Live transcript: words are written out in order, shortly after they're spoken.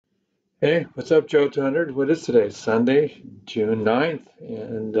Hey, what's up, Joe 200? What is today? Sunday, June 9th.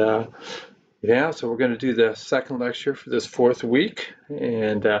 And yeah, so we're going to do the second lecture for this fourth week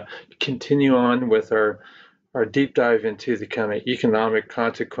and continue on with our deep dive into the kind of economic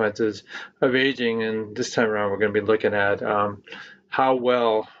consequences of aging. And this time around, we're going to be looking at how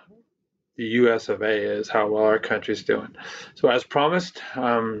well the US of A is, how well our country's doing. So, as promised,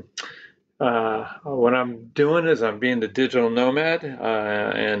 what I'm doing is I'm being the digital nomad,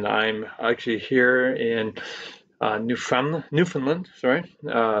 and I'm actually here in Newfoundland, sorry,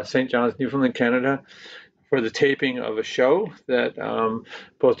 St. John's, Newfoundland, Canada, for the taping of a show that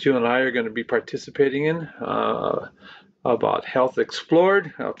both you and I are going to be participating in about Health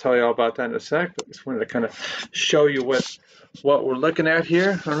Explored. I'll tell you all about that in a sec, but just wanted to kind of show you what we're looking at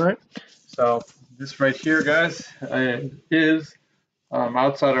here. All right, so this right here, guys, is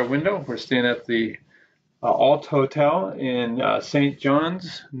outside our window. We're staying at the Alt Hotel in St.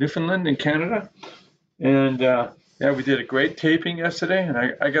 John's, Newfoundland in Canada. And yeah, we did a great taping yesterday, and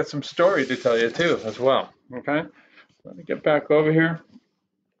I got some story to tell you too as well. Okay, let me get back over here,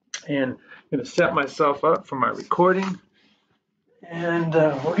 and I'm going to set myself up for my recording. And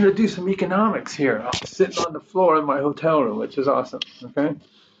we're going to do some economics here. I'm sitting on the floor in my hotel room, which is awesome. Okay.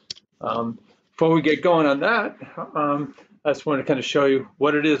 Before we get going on that, I just want to kind of show you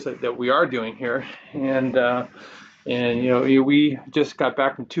what it is that we are doing here. And you know, we just got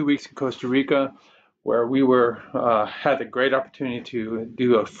back from 2 weeks in Costa Rica, where we had the great opportunity to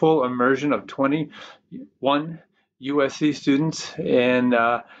do a full immersion of 21 USC students and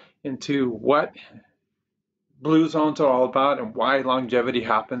into what blue zones are all about and why longevity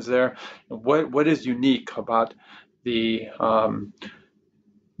happens there, and what is unique about the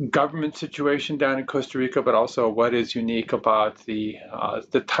government situation down in Costa Rica, but also what is unique about the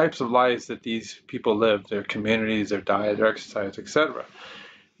types of lives that these people live, their communities, their diet, their exercise, etc.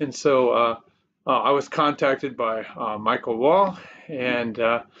 And so I was contacted by Michael Wall, and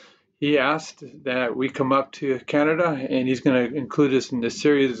he asked that we come up to Canada, and he's going to include us in this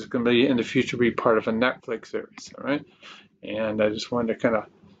series. It's going to be in the future be part of a Netflix series, all right? And I just wanted to kind of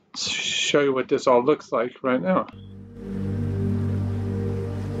show you what this all looks like right now.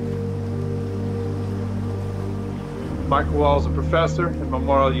 Michael Wall is a professor at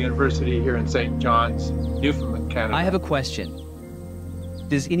Memorial University here in St. John's, Newfoundland, Canada. I have a question.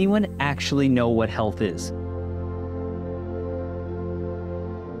 Does anyone actually know what health is?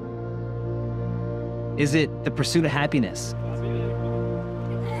 Is it the pursuit of happiness?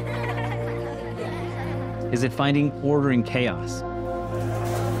 Is it finding order in chaos?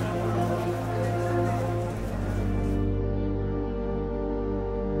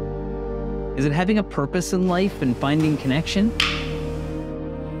 Is it having a purpose in life and finding connection?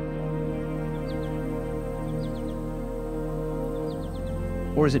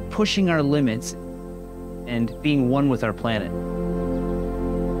 Or is it pushing our limits and being one with our planet?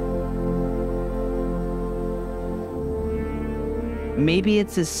 Maybe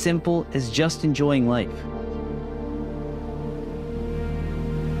it's as simple as just enjoying life.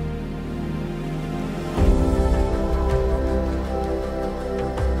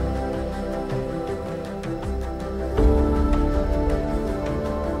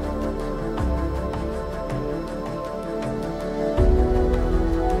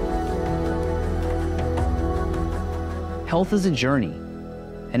 Health is a journey,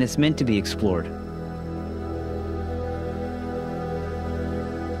 and it's meant to be explored.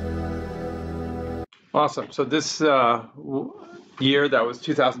 Awesome. So this year, that was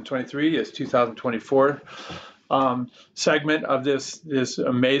 2023, is 2024 segment of this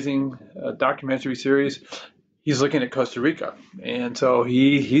amazing documentary series. He's looking at Costa Rica, and so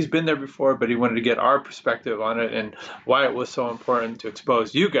he's been there before, but he wanted to get our perspective on it and why it was so important to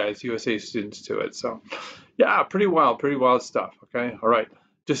expose you guys, USA students, to it. So yeah, pretty wild stuff. Okay, all right.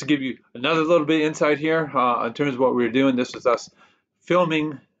 Just to give you another little bit of insight here in terms of what we were doing. This was us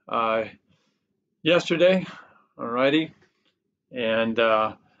filming yesterday, alrighty, and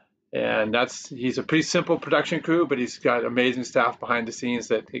he's a pretty simple production crew, but he's got amazing staff behind the scenes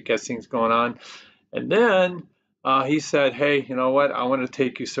that gets things going on. And then he said, hey, you know what, I want to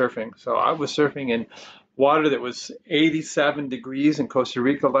take you surfing. So I was surfing in water that was 87 degrees in Costa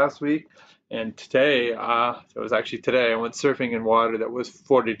Rica last week, and today, it was actually today, I went surfing in water that was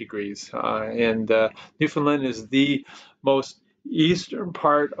 40 degrees. And Newfoundland is the most eastern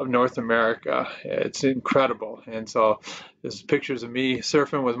part of North America. It's incredible. And so this is pictures of me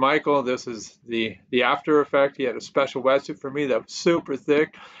surfing with Michael. This is the after effect. He had a special wetsuit for me that was super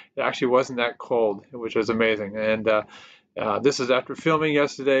thick. It actually wasn't that cold, which was amazing. And this is after filming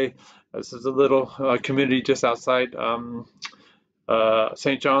yesterday. This is a little community just outside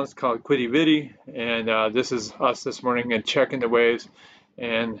St. John's called Quiddy Viddy, and this is us this morning and checking the waves,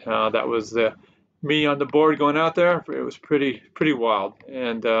 and that was me on the board going out there. It was pretty wild,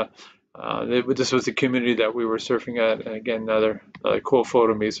 and this was the community that we were surfing at. And again, another cool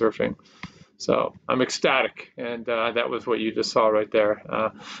photo of me surfing. So I'm ecstatic, and that was what you just saw right there.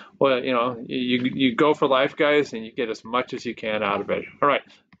 Well, you know, you go for life, guys, and you get as much as you can out of it. All right,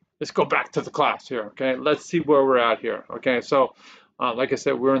 let's go back to the class here, okay? Let's see where we're at here, okay? So, like I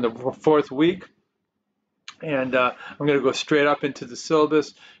said, we're in the 4th week, and I'm going to go straight up into the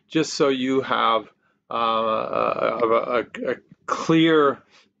syllabus just so you have a clear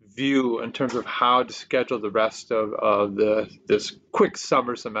view in terms of how to schedule the rest of this quick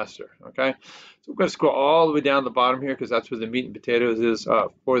summer semester, okay? So we're going to scroll all the way down the bottom here because that's where the meat and potatoes is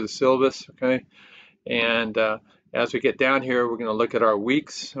for the syllabus, okay? And as we get down here, we're going to look at our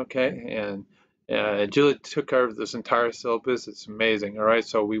weeks, okay? And Julie took care of this entire syllabus. It's amazing, all right?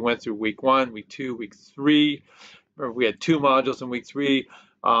 So we went through week 1, week 2, week 3. We had 2 modules in week 3.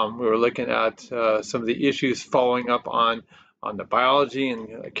 We were looking at some of the issues following up on the biology and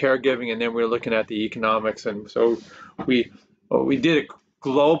caregiving, and then we were looking at the economics. And so we did a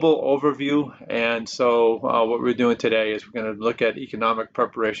global overview, and so what we're doing today is we're going to look at economic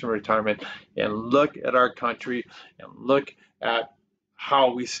preparation for retirement and look at our country and look at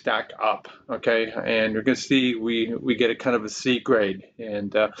how we stack up, okay? And you're going to see we get a kind of a C grade,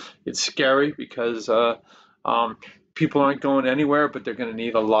 and it's scary because people aren't going anywhere, but they're going to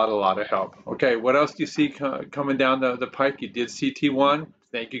need a lot of help. Okay, what else do you see coming down the pike? You did CT1.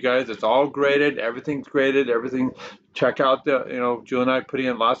 Thank you guys. It's all graded. Everything's graded. Everything. Check out Jill and I put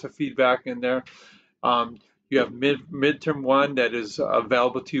in lots of feedback in there. You have midterm 1 that is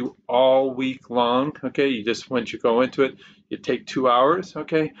available to you all week long. Okay, you just once you go into it, you take 2 hours.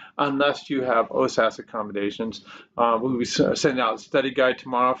 Okay, unless you have OSAS accommodations. We'll be sending out a study guide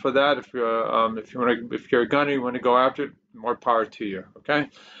tomorrow for that. If you're a gunner, you want to go after it, more power to you. Okay,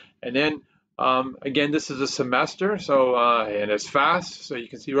 and then again, this is a semester, so and it's fast. So you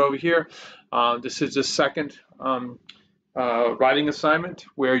can see over here, this is the second writing assignment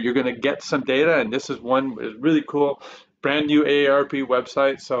where you're going to get some data, and this is one is really cool, brand new AARP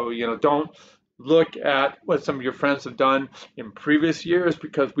website. So don't look at what some of your friends have done in previous years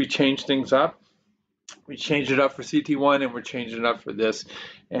because we changed things up. We changed it up for CT1 and we're changing it up for this,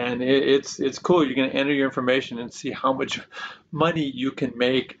 and it's cool. You're going to enter your information and see how much money you can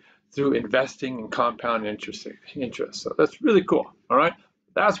make through investing in compound interest. So that's really cool. All right.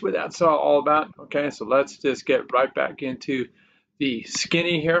 That's what that's all about. Okay, so let's just get right back into the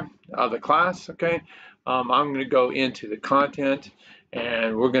skinny here of the class. Okay, I'm going to go into the content,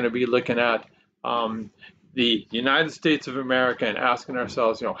 and we're going to be looking at the United States of America and asking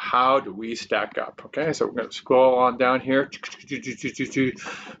ourselves, how do we stack up? Okay, so we're going to scroll on down here.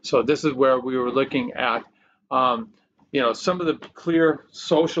 So this is where we were looking at some of the clear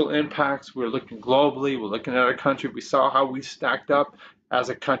social impacts. We're looking globally. We're looking at our country. We saw how we stacked up as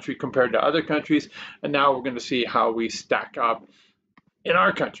a country compared to other countries, and now we're going to see how we stack up in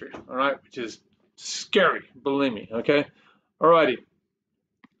our country, all right, which is scary, believe me, okay? All righty.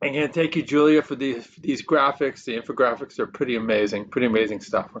 I'm going to take you, Julia, for these graphics. The infographics are pretty amazing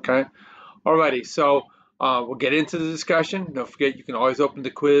stuff, okay? All righty, so we'll get into the discussion. Don't forget, you can always open the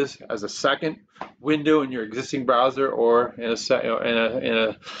quiz as a second window in your existing browser or in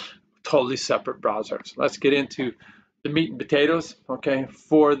a totally separate browser. So let's get into the meat and potatoes, okay,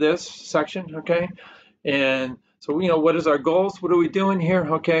 for this section, okay? And so, what is our goals? What are we doing here?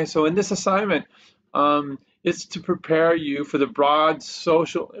 Okay, so in this assignment, it's to prepare you for the broad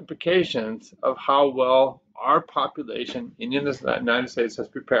social implications of how well our population in the United States has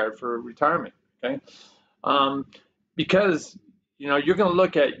prepared for retirement, okay? Because, you're going to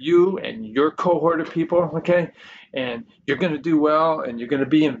look at you and your cohort of people, okay? And you're going to do well, and you're going to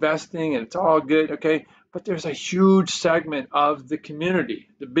be investing, and it's all good, okay? But there's a huge segment of the community,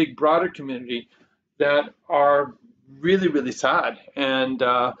 the big broader community, that are really sad. And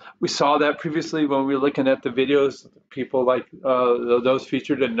we saw that previously when we were looking at the videos, people like those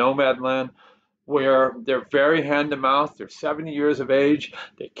featured in Nomadland, where they're very hand to mouth, they're 70 years of age,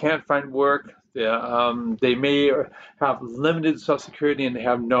 they can't find work, they may have limited Social Security, and they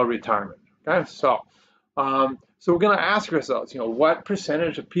have no retirement. Okay, so we're going to ask ourselves, what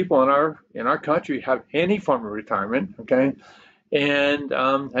percentage of people in our country have any form of retirement? Okay, and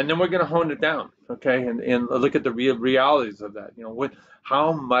then we're going to hone it down. Okay, and look at the realities of that.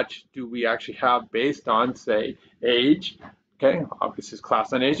 How much do we actually have based on, say, age? Okay, obviously it's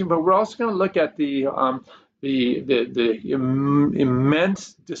class on aging, but we're also going to look at the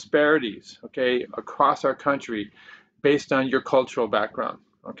immense disparities, okay, across our country based on your cultural background,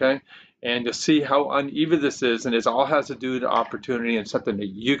 okay? And to see how uneven this is, and it all has to do with opportunity and something that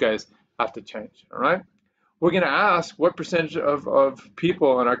you guys have to change, all right? We're going to ask what percentage of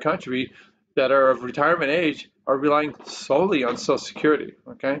people in our country that are of retirement age are relying solely on Social Security,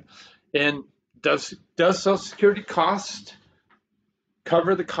 okay? And does Social Security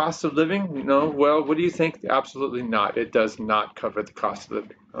cover the cost of living? You know, well, what do you think? Absolutely not. It does not cover the cost of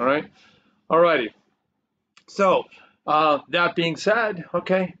living, all right? All righty. So that being said,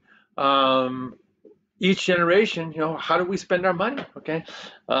 okay, each generation, you know, how do we spend our money? Okay,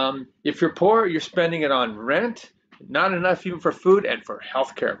 if you're poor, you're spending it on rent, not enough even for food and for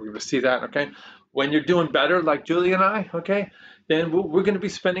healthcare. We're going to see that. Okay, when you're doing better, like Julie and I, okay, then we're going to be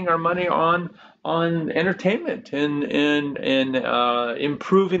spending our money on entertainment and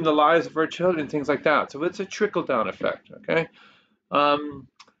improving the lives of our children, things like that. So it's a trickle down effect. Okay,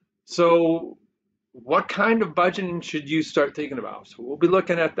 so what kind of budgeting should you start thinking about? So we'll be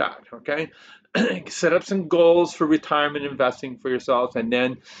looking at that, okay? Set up some goals for retirement investing for yourself, and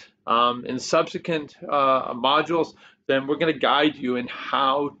then in subsequent modules, then we're going to guide you in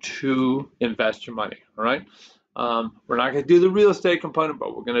how to invest your money, all right? We're not going to do the real estate component,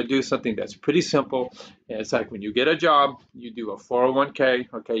 but we're going to do something that's pretty simple. And it's like when you get a job, you do a 401k,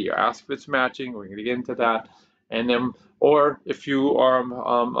 okay? You ask if it's matching. We're going to get into that. And then, or if you are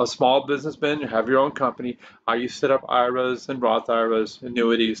a small businessman, you have your own company, how you set up IRAs and Roth IRAs,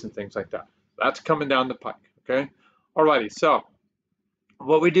 annuities, and things like that. That's coming down the pike, okay? Alrighty, so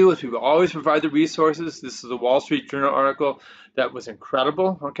what we do is we always provide the resources. This is a Wall Street Journal article that was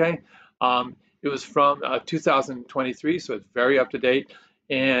incredible, okay? It was from 2023, so it's very up to date.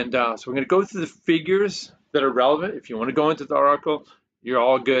 And so we're going to go through the figures that are relevant. If you want to go into the article, you're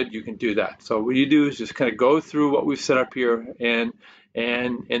all good. You can do that. So what you do is just kind of go through what we've set up here and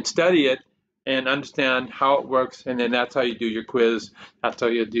study it and understand how it works. And then that's how you do your quiz. That's how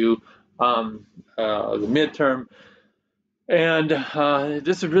you do the midterm. And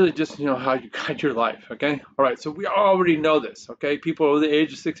this is really just, you know, how you guide your life, okay? All right, so we already know this, okay? People over the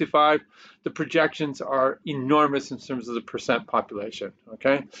age of 65, the projections are enormous in terms of the percent population,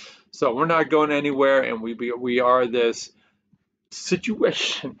 okay? So we're not going anywhere, and we are this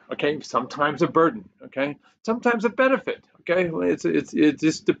situation, okay? Sometimes a burden, okay? Sometimes a benefit, okay? It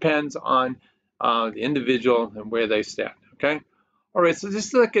just depends on the individual and where they stand, okay? All right, so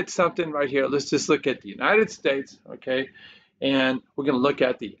just look at something right here. Let's just look at the United States, okay? And we're going to look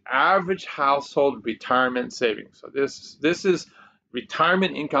at the average household retirement savings. So this is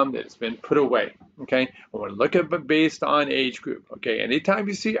retirement income that's been put away, okay? I want to look at it based on age group, okay? Anytime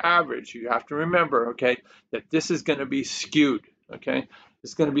you see average, you have to remember, okay, that this is going to be skewed, okay?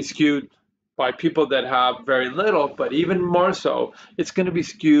 It's going to be skewed by people that have very little, but even more so, it's going to be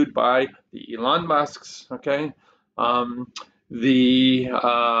skewed by the Elon Musks, okay? The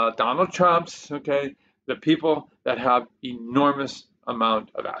Donald Trumps, okay? The people that have enormous amount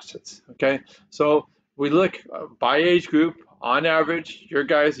of assets, okay? So we look by age group, on average, your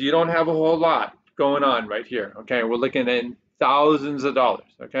guys, you don't have a whole lot going on right here, okay? We're looking at thousands of dollars,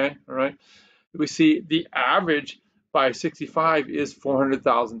 okay? All right. We see the average by 65 is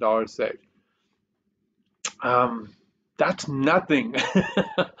 $400,000 saved. That's nothing,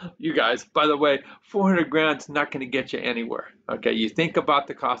 you guys. By the way, 400 grand's not going to get you anywhere. Okay, you think about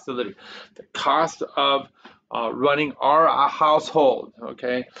the cost of living, the cost of running our household.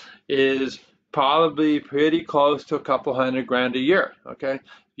 Okay, is probably pretty close to a couple hundred grand a year. Okay,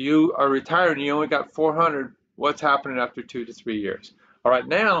 you are retired and you only got 400. What's happening after 2 to 3 years? All right,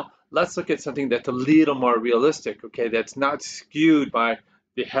 now let's look at something that's a little more realistic. Okay, that's not skewed by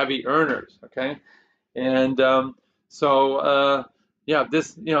the heavy earners. Okay. And yeah,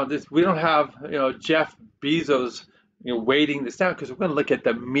 this, you know, this, we don't have, you know, Jeff Bezos, you know, weighting this down because we're going to look at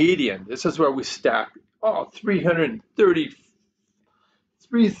the median. This is where we stack,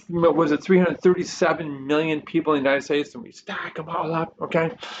 337 million people in the United States, and we stack them all up,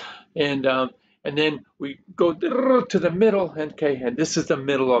 okay? And then we go to the middle, okay, and this is the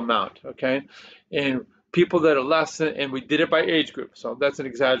middle amount, okay? And people that are less than, and we did it by age group, so that's an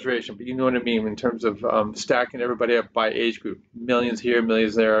exaggeration, but you know what I mean in terms of stacking everybody up by age group. Millions here,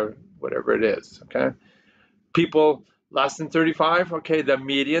 millions there, whatever it is, okay? People less than 35, okay, the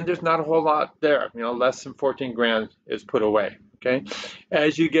median, there's not a whole lot there. You know, less than 14 grand is put away, okay?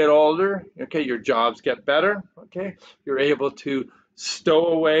 As you get older, okay, your jobs get better, okay? You're able to stow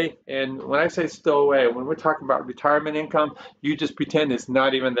away, and when I say stow away, when we're talking about retirement income, you just pretend it's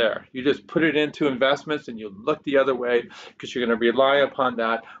not even there. You just put it into investments and you look the other way because you're going to rely upon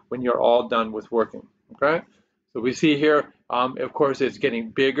that when you're all done with working, okay? So we see here Of course, it's getting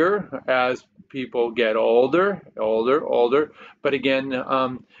bigger as people get older. But again,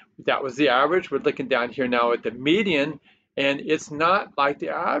 that was the average. We're looking down here now at the median, and it's not like the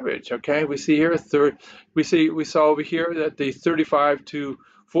average. Okay, we see here we saw over here that the 35 to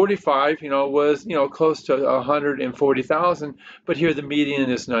 45, was close to 140,000, but here the median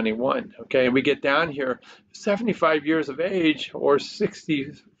is 91. Okay, and we get down here, 75 years of age or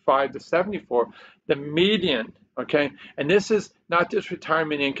 65 to 74, the median. Okay, and this is not just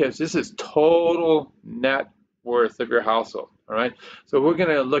retirement income, this is total net worth of your household. All right, so we're going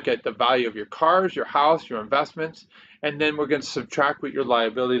to look at the value of your cars, your house, your investments, and then we're going to subtract what your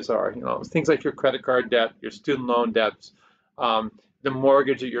liabilities are. Things like your credit card debt, your student loan debts, the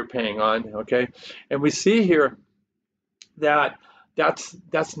mortgage that you're paying on. Okay, and we see here that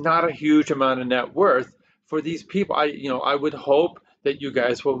that's not a huge amount of net worth for these people. I would hope that you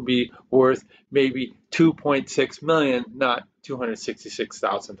guys will be worth maybe 2.6 million, not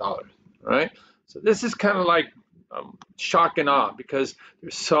 $266,000, right? So this is kind of like shock and awe, because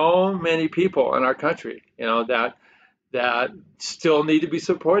there's so many people in our country, that still need to be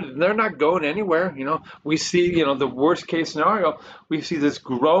supported, and they're not going anywhere. We see, the worst case scenario, we see this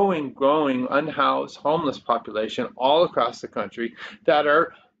growing unhoused homeless population all across the country that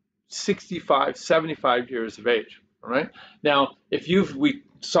are 65, 75 years of age. All right. Now, we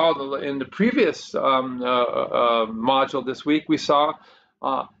saw in the previous module this week, we saw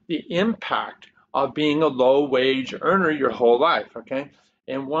the impact of being a low-wage earner your whole life. Okay,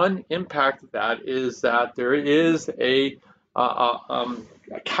 and one impact of that is that there is a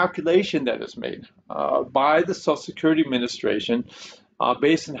calculation that is made by the Social Security Administration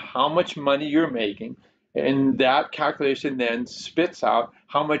based on how much money you're making. And that calculation then spits out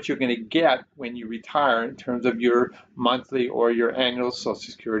how much you're going to get when you retire in terms of your monthly or your annual Social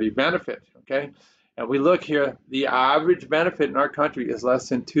Security benefit. Okay, and we look here, the average benefit in our country is less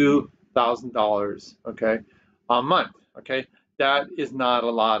than $2,000, okay, a month. Okay, that is not a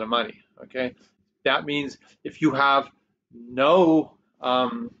lot of money. Okay, that means if you have no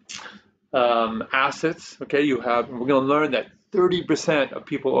assets, okay, we're going to learn that 30% of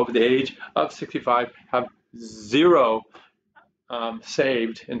people over the age of 65 have zero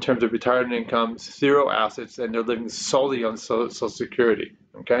saved in terms of retirement income, zero assets, and they're living solely on Social Security.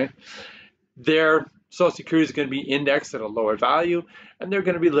 Okay, their Social Security is going to be indexed at a lower value, and they're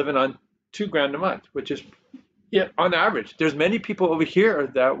going to be living on $2,000 a month, which is, on average. There's many people over here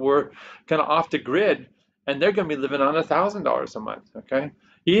that were kind of off the grid, and they're going to be living on $1,000 a month. Okay,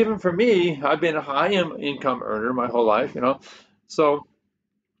 even for me, I've been a high income earner my whole life. So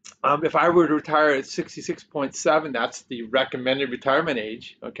if I were to retire at 66.7, that's the recommended retirement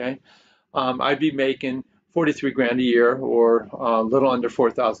age. Okay, I'd be making 43 grand a year, or a little under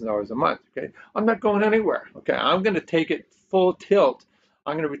 $4,000 a month. Okay, I'm not going anywhere. Okay, I'm going to take it full tilt.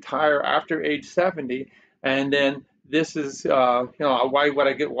 I'm going to retire after age 70, and then this is, why would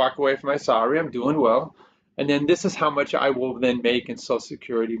I walk away from my salary? I'm doing well, and then this is how much I will then make in Social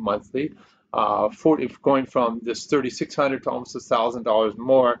Security monthly, going from this $3,600 to almost $1,000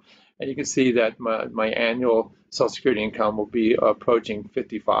 more, and you can see that my annual Social Security income will be approaching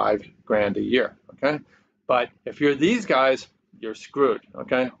 55 grand a year. Okay, but if you're these guys, you're screwed.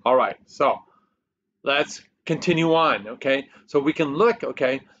 Okay, all right, so let's continue on. Okay, so we can look,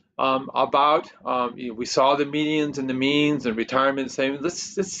 okay, we saw the medians and the means and retirement savings.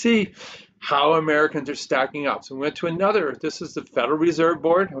 Let's see how Americans are stacking up. So we went to this is the Federal Reserve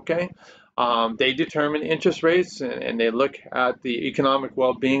Board. Okay, they determine interest rates, and they look at the economic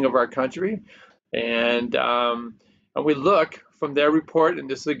well-being of our country, and we look from their report, and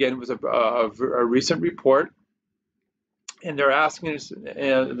this again was a recent report, and they're asking us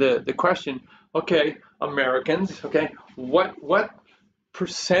the question, okay, Americans, okay, what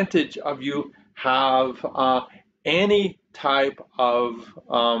percentage of you have any type of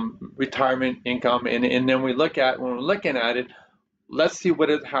retirement income? And then when we're looking at it, let's see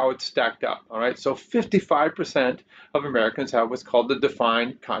how it's stacked up. All right, so 55% of Americans have what's called the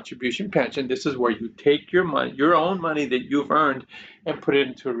defined contribution pension. This is where you take your money, your own money that you've earned, and put it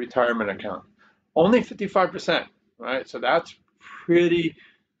into a retirement account. Only 55%. Right, so that's pretty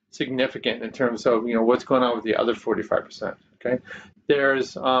significant in terms of what's going on with the other 45%. Okay,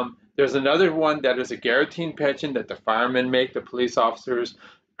 there's another one that is a guaranteed pension that the firemen make, the police officers,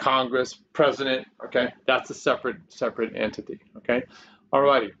 Congress, president. Okay, that's a separate entity. Okay,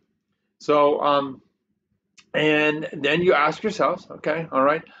 alrighty. So and then you ask yourselves, okay, all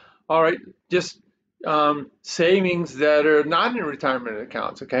right, just savings that are not in retirement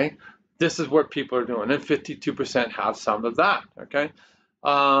accounts. Okay. This is what people are doing, and 52% have some of that. Okay,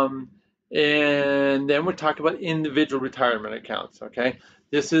 And then we're talking about individual retirement accounts, okay?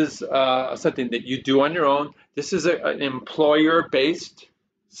 This is something that you do on your own. This is an employer-based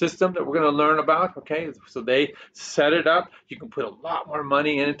system that we're going to learn about, okay? So they set it up. You can put a lot more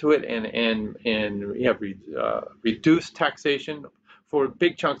money into it, and you have reduced taxation for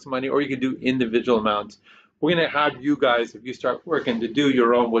big chunks of money, or you can do individual amounts. We're going to have you guys, if you start working, to do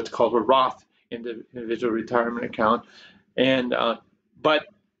your own what's called a Roth individual retirement account, and but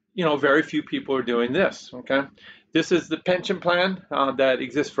you know, very few people are doing this, okay? This is the pension plan that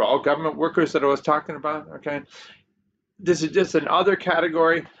exists for all government workers that I was talking about, okay? This is just another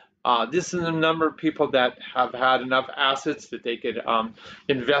category. This is the number of people that have had enough assets that they could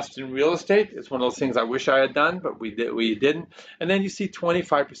invest in real estate. It's one of those things I wish I had done, but we didn't. And then you see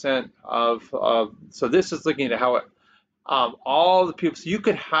 25% so this is looking at how it, all the people, so you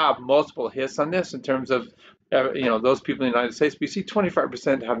could have multiple hits on this in terms of, you know, those people in the United States, but you see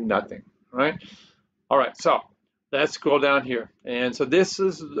 25% have nothing, right? All right, so let's scroll down here. And so this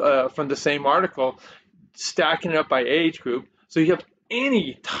is from the same article, stacking it up by age group. So you have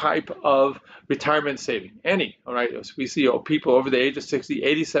any type of retirement saving, any, all right? So we see people over the age of 60,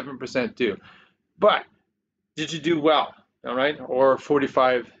 87% do. But did you do well, all right? Or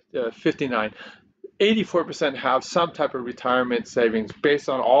 45, 59. 84% have some type of retirement savings based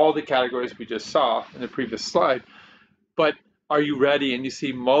on all the categories we just saw in the previous slide. But are you ready? And you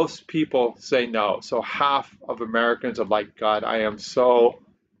see most people say no. So half of Americans are like, God, I am so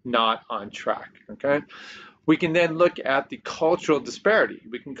not on track, okay? We can then look at the cultural disparity.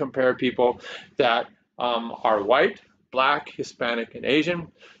 We can compare people that are white, black, Hispanic, and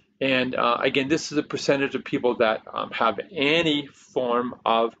Asian. And again, this is a percentage of people that have any form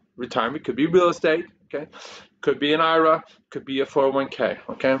of retirement. Could be real estate, okay? Could be an IRA, could be a 401k,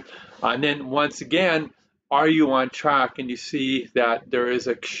 okay? And then once again, are you on track? And you see that there is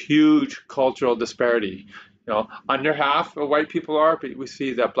a huge cultural disparity. You know, under half of white people are, but we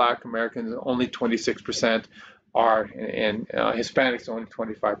see that black Americans only 26% are, and Hispanics only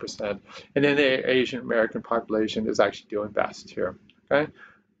 25%. And then the Asian American population is actually doing best here, okay?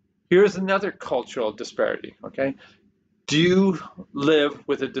 Here's another cultural disparity, okay? Do you live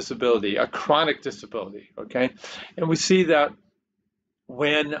with a disability, a chronic disability, okay? And we see that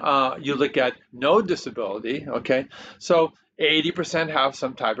when you look at no disability, okay? So 80% have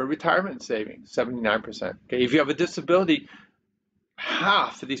some type of retirement savings, 79%. Okay, if you have a disability,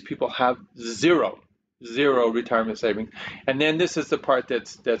 half of these people have zero retirement savings. And then this is the part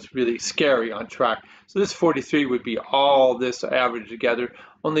that's really scary on track. So this 43 would be all this average together.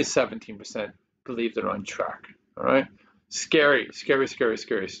 Only 17% believe they're on track. All right, scary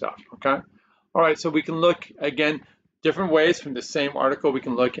stuff. Okay, all right. So we can look again different ways from the same article. We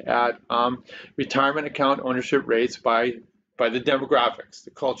can look at retirement account ownership rates by the demographics,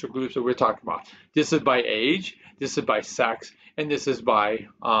 the cultural groups that we're talking about. This is by age, this is by sex, and this is by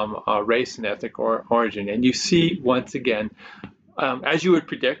race and ethnic origin. And you see, once again, as you would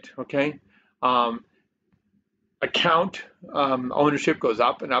predict, okay, account ownership goes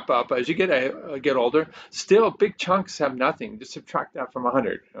up and up as you get older. Still, big chunks have nothing. Just subtract that from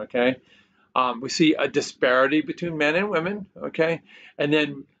 100, okay? We see a disparity between men and women, okay? And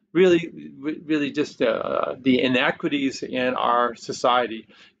then really just the inequities in our society.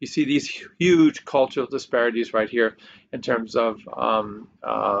 You see these huge cultural disparities right here in terms of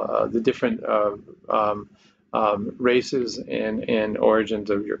the different races and origins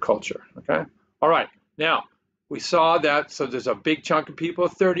of your culture, okay? All right, now, we saw that, so there's a big chunk of people,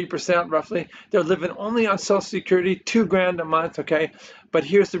 30% roughly, they're living only on Social Security, $2,000 a month, okay? But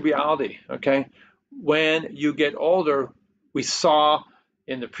here's the reality, okay? When you get older, we saw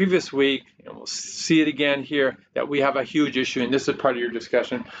in the previous week, and we'll see it again here, that we have a huge issue, and this is part of your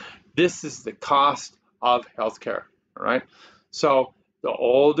discussion. This is the cost of healthcare, all right? So the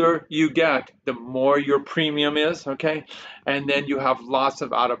older you get, the more your premium is, okay? And then you have lots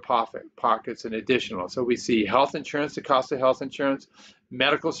of out-of-pockets and additional. So we see health insurance, the cost of health insurance,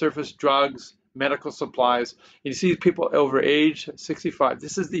 medical service, drugs, medical supplies. You see people over age 65.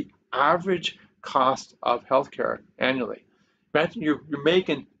 This is the average cost of healthcare annually. Imagine you're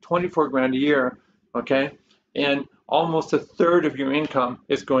making 24 grand a year, okay? And almost a third of your income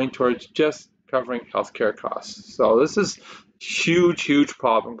is going towards just covering healthcare costs. So this is huge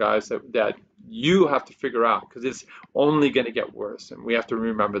problem, guys, that you have to figure out, because it's only going to get worse, and we have to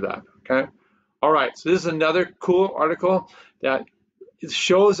remember that, okay? All right, so this is another cool article that it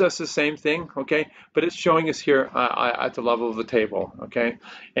shows us the same thing, okay? But it's showing us here at the level of the table, okay?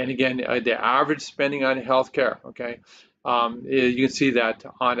 And again, the average spending on healthcare, okay? You can see that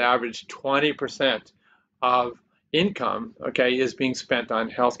on average, 20% of income, okay, is being spent on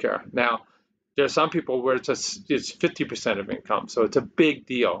healthcare. Now, there are some people where it's 50% of income, so it's a big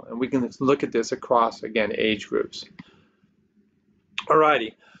deal, and we can look at this across, again, age groups.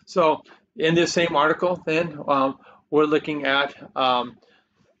 Alrighty, so in this same article, then we're looking at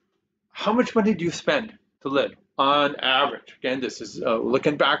how much money do you spend to live on average? Again, this is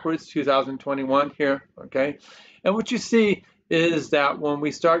looking backwards, 2021 here, okay? And what you see is that when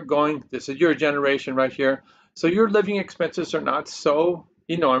we start going, this is your generation right here, so your living expenses are not so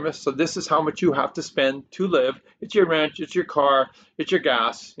enormous. So this is how much you have to spend to live. It's your rent, it's your car, it's your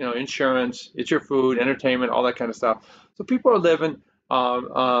gas, you know, insurance, it's your food, entertainment, all that kind of stuff. So people are living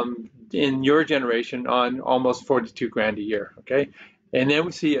in your generation on almost 42 grand a year, okay? And then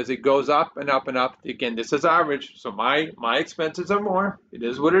we see as it goes up and up and up, again, this is average, so my expenses are more. It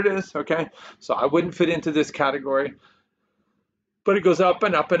is what it is, okay? So I wouldn't fit into this category. But it goes up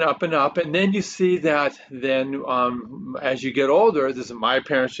and up and up and up, and then you see that then as you get older, this is my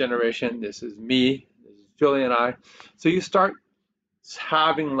parents' generation, this is me, this is Julie and I, so you start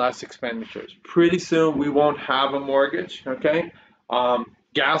having less expenditures. Pretty soon we won't have a mortgage, okay?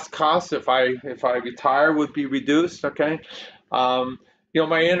 Gas costs, if I retire, would be reduced, okay? You know,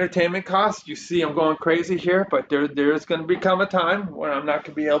 my entertainment costs, you see I'm going crazy here, but there's going to become a time where I'm not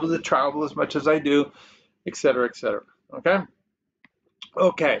going to be able to travel as much as I do, et cetera, okay?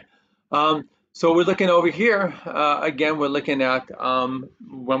 Okay, so we're looking over here, again, we're looking at,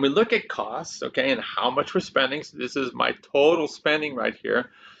 when we look at costs, okay, and how much we're spending, so this is my total spending right here,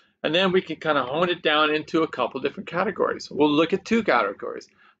 and then we can kind of hone it down into a couple different categories. We'll look at two categories: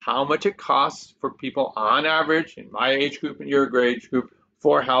 how much it costs for people on average, in my age group and your age group,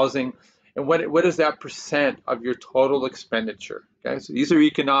 for housing, and what is that percent of your total expenditure, okay? So these are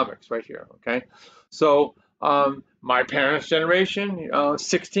economics right here, okay? So, my parents' generation,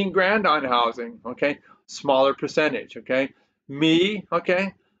 16 grand on housing, okay? Smaller percentage, okay? Me,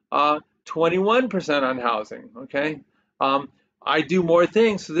 okay? 21% on housing, okay? I do more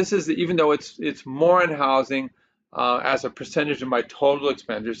things, so this is, even though it's more on housing, as a percentage of my total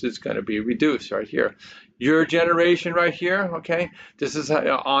expenditures, it's going to be reduced right here. Your generation right here, okay? This is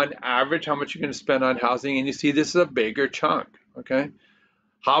on average how much you're going to spend on housing, and you see this is a bigger chunk, okay?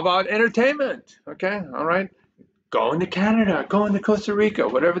 How about entertainment? Okay, all right. Going to Canada, going to Costa Rica,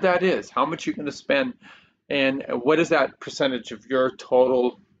 whatever that is, how much you're going to spend, and what is that percentage of your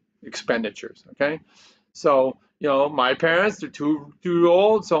total expenditures, okay? So, you know, my parents, they're too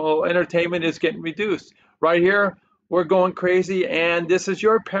old, so entertainment is getting reduced. Right here, we're going crazy, and this is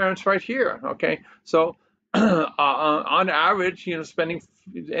your parents right here, okay? So, on average, you know, spending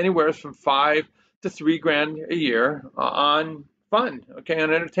anywhere from 5 to 3 grand a year on fun, okay,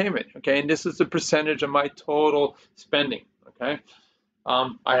 on entertainment, okay, and this is the percentage of my total spending, okay.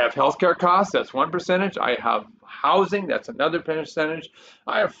 I have healthcare costs, that's one percentage. I have housing, that's another percentage.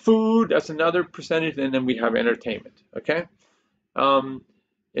 I have food, that's another percentage, and then we have entertainment, okay.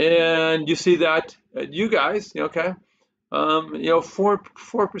 And you see that you guys, okay, you know,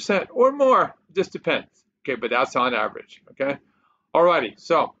 4% or more, just depends, okay, but that's on average, okay. Alrighty,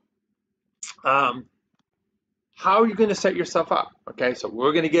 so how are you going to set yourself up? Okay, so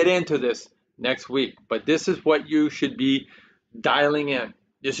we're going to get into this next week, but this is what you should be dialing in.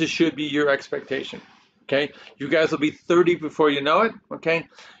 Should be your expectation. Okay, you guys will be 30 before you know it. Okay,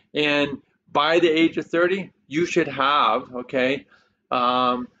 and by the age of 30, you should have, okay,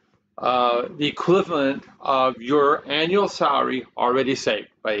 the equivalent of your annual salary already saved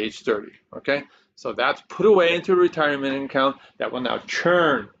by age 30. Okay, so that's put away into a retirement account that will now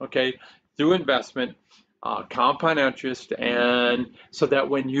churn, okay, through investment, compound interest, and so that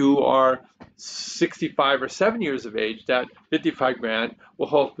when you are 65 or 7 years of age, that 55 grand will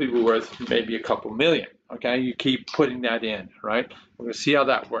hopefully be worth maybe a couple million, okay? You keep putting that in, right? We're gonna see how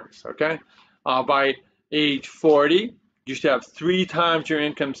that works, okay? By age 40, you should have 3 times your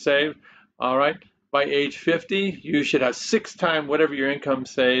income saved, all right? By age 50, you should have 6 times whatever your income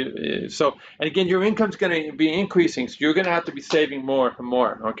saved. So, and again, your income's gonna be increasing, so you're gonna have to be saving more and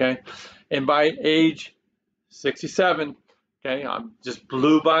more, okay? And by age 67, okay, I'm just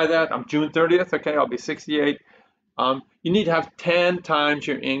blew by that. I'm June 30th, okay, I'll be 68. You need to have 10 times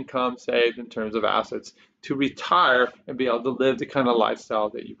your income saved in terms of assets to retire and be able to live the kind of lifestyle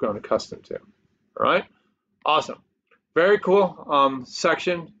that you've grown accustomed to. All right, awesome, very cool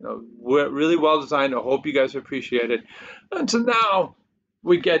section, really well designed. I hope you guys appreciate it. And so now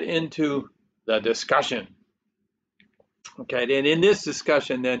we get into the discussion. Okay, and in this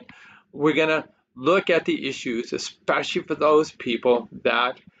discussion, then we're gonna look at the issues, especially for those people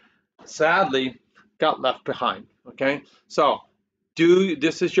that sadly got left behind, okay? So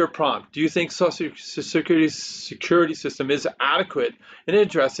This is your prompt. Do you think Social Security system is adequate in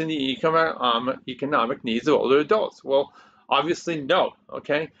addressing the economic needs of older adults? Well, obviously no,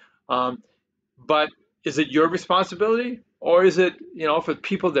 okay? But is it your responsibility, or is it, for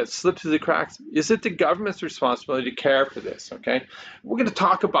people that slip through the cracks, is it the government's responsibility to care for this, okay? We're going to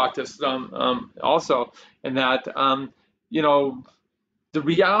talk about this also, in that, the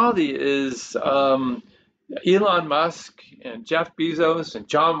reality is, Elon Musk and Jeff Bezos and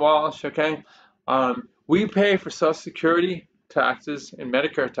John Walsh, okay? We pay for Social Security taxes and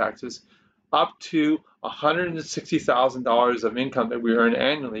Medicare taxes up to $160,000 of income that we earn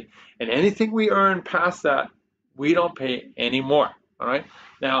annually. And anything we earn past that, we don't pay any more, all right?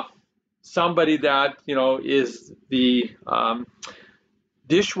 Now, somebody that, is the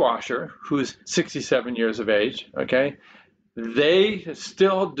dishwasher who's 67 years of age, okay? They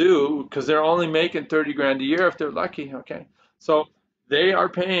still do, because they're only making 30 grand a year if they're lucky, okay? So they are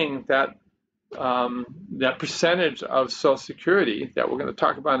paying that that percentage of Social Security that we're going to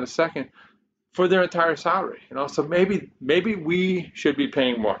talk about in a second for their entire salary, So maybe we should be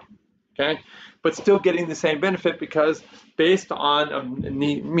paying more, okay? But still getting the same benefit, because based on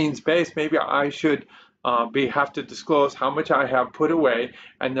means-based, maybe I should have to disclose how much I have put away,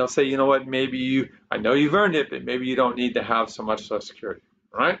 and they'll say, you know what, maybe I know you've earned it, but maybe you don't need to have so much Social Security,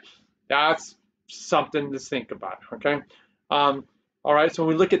 right? That's something to think about, okay? All right, so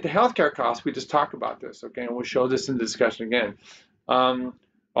when we look at the healthcare costs, we just talk about this, okay? And we'll show this in the discussion again.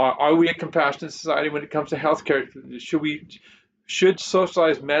 Are we a compassionate society when it comes to healthcare? Should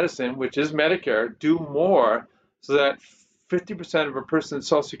socialized medicine, which is Medicare, do more so that 50% of a person's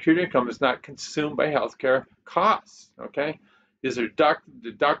Social Security income is not consumed by healthcare costs, okay? These are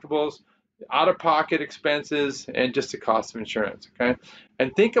deductibles, out-of-pocket expenses, and just the cost of insurance, okay?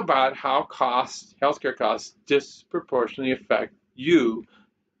 And think about how healthcare costs disproportionately affect you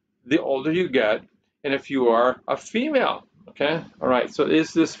the older you get, and if you are a female, okay? All right, so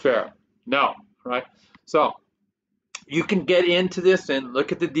is this fair? No, right? So you can get into this and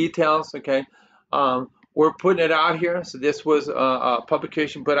look at the details, okay? We're putting it out here. So this was a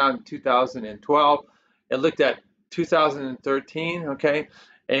publication put out in 2012. It looked at 2013, okay?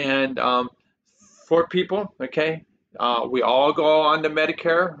 And for people, okay, we all go on to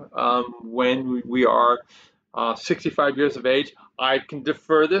Medicare when we are 65 years of age. I can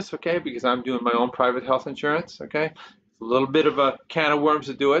defer this, okay, because I'm doing my own private health insurance, okay? It's a little bit of a can of worms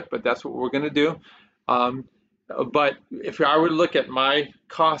to do it, but that's what we're going to do. But if I were to look at my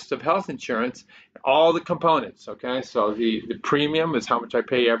cost of health insurance, all the components, okay, so the premium is how much I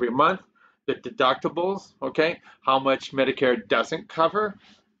pay every month, the deductibles, okay, how much Medicare doesn't cover,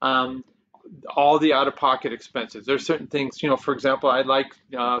 all the out-of-pocket expenses. There's certain things, for example, I like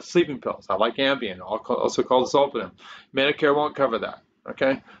sleeping pills. I like Ambien, also called Zolpidem. Medicare won't cover that,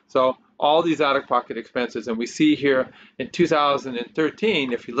 okay? So all these out-of-pocket expenses, and we see here in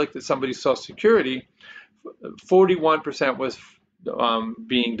 2013, if you looked at somebody's Social Security, 41% was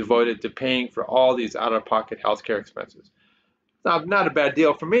being devoted to paying for all these out-of-pocket healthcare expenses. Now, not a bad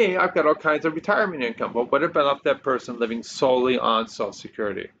deal for me. I've got all kinds of retirement income, but what about that person living solely on Social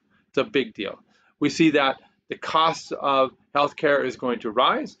Security? It's a big deal. We see that the cost of healthcare is going to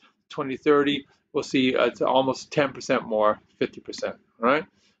rise. 2030, we'll see it's almost 10% more, 50%, all right?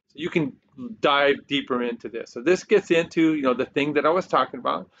 So you can dive deeper into this. So this gets into, the thing that I was talking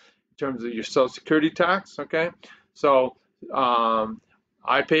about, in terms of your Social Security tax, okay? So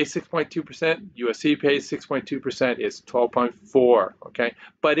I pay 6.2%, USC pays 6.2%, it's 12.4, okay?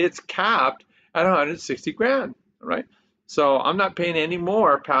 But it's capped at 160 grand, right? So I'm not paying any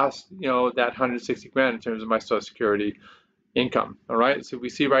more past, that 160 grand in terms of my Social Security income, all right? So we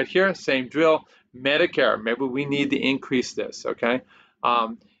see right here, same drill, Medicare, maybe we need to increase this, okay?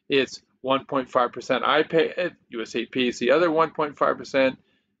 It's 1.5% I pay it, USAP is the other 1.5%,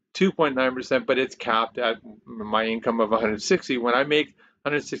 2.9%, but it's capped at my income of 160 when I make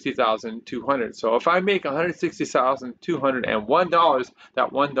 160,200. So if I make $160,201,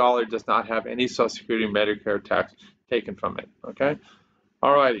 that $1 does not have any Social Security Medicare tax taken from it, okay?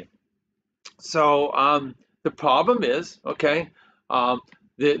 All righty. So the problem is, okay,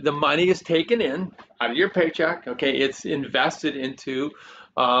 the money is taken in out of your paycheck, okay? It's invested into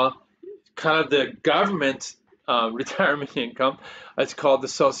kind of the government's retirement income. It's called the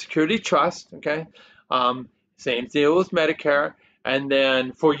Social Security Trust, okay? Same deal with Medicare. And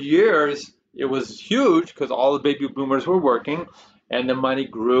then for years, it was huge because all the baby boomers were working and the money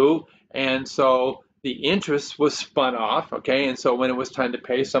grew. And so the interest was spun off, okay? And so when it was time to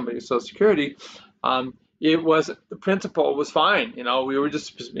pay somebody Social Security, the principal was fine. We were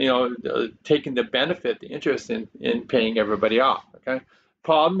just, taking the benefit, the interest in paying everybody off, okay?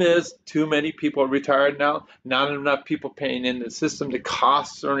 Problem is, too many people are retired now, not enough people paying in the system, the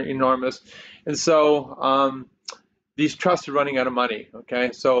costs are enormous, and so these trusts are running out of money,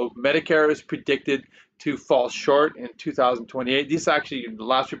 okay? So Medicare is predicted to fall short in 2028. This actually, the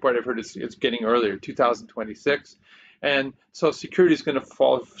last report I've heard is it's getting earlier, 2026. And Social Security is going to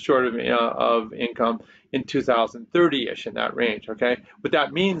fall short of income in 2030-ish, in that range, okay? What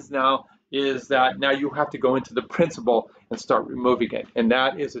that means now is that now you have to go into the principal and start removing it. And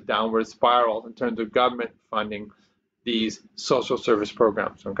that is a downward spiral in terms of government funding these social service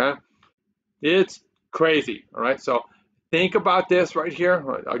programs, okay? It's crazy, all right? So think about this right here.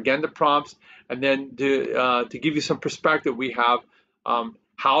 Again, the prompts, and then to give you some perspective, we have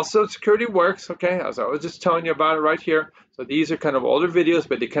how Social Security works, okay? As I was just telling you about it right here. So these are kind of older videos,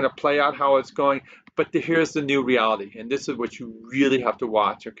 but they kind of play out how it's going. But here's the new reality, and this is what you really have to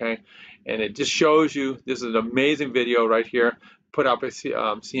watch, okay? And it just shows you, this is an amazing video right here, put up at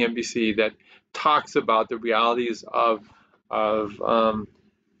CNBC, that talks about the realities of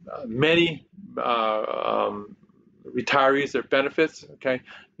many retirees, their benefits, okay,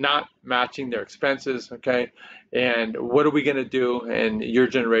 not matching their expenses, okay, and what are we going to do? And your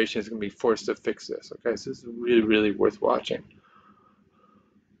generation is going to be forced to fix this, okay? So this is really, really worth watching.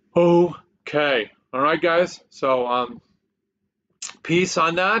 Okay, all right, guys. So peace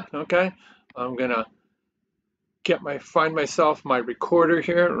on that, okay? I'm gonna find myself my recorder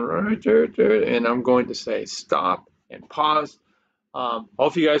here, right there, and I'm going to say stop and pause.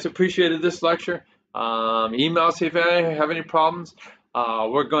 Hope you guys appreciated this lecture. Email us if you have any problems.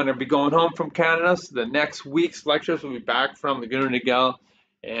 We're going to be going home from Canada, so the next week's lectures will be back from Laguna Niguel,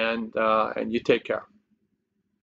 and you take care.